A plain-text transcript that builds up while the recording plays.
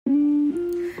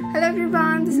Hello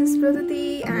everyone, this is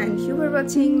Pradati and you are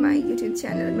watching my YouTube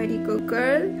channel Medical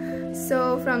Girl.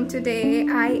 So from today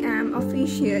I am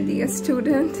officially a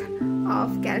student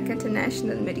of Calcutta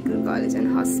National Medical College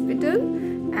and Hospital,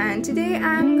 and today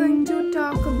I am going to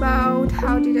talk about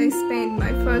how did I spend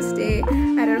my first day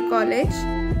at our college.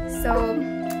 So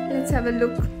let's have a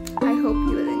look. I hope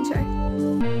you will enjoy.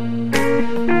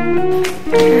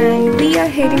 And we are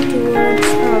heading towards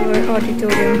our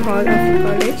auditorium hall of the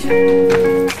college.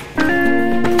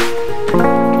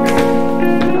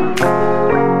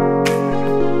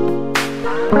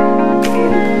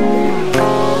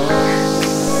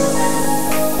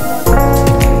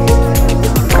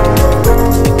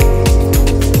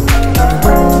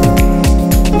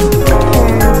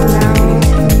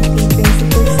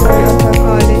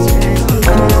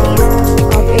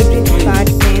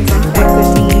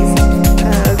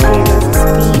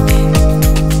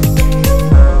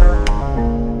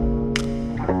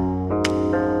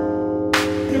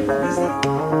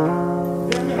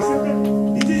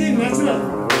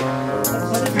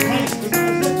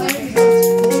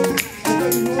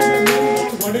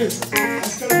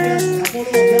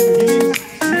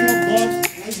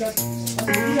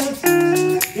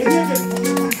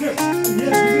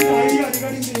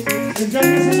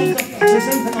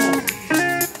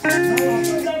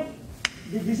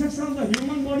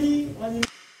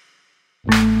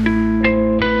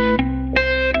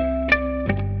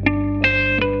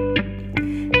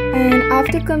 And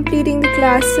after completing the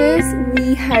classes,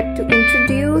 we had to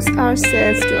introduce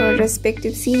ourselves to our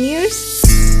respective seniors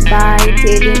by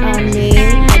telling our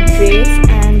name, address,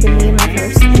 and the name of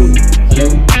our school.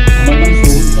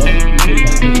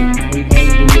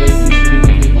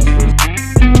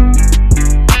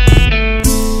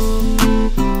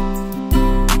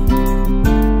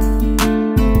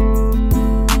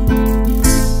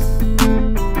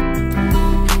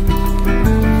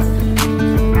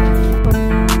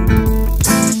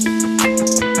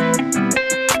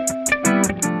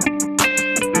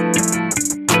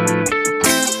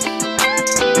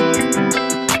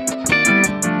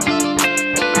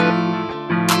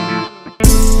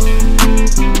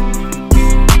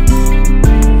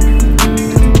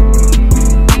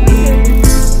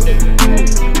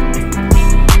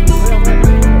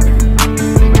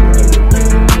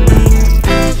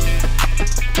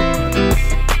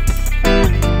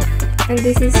 And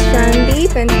this is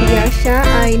Shandeep and Priyasha.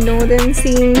 I know them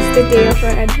since the day of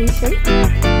our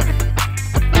admission.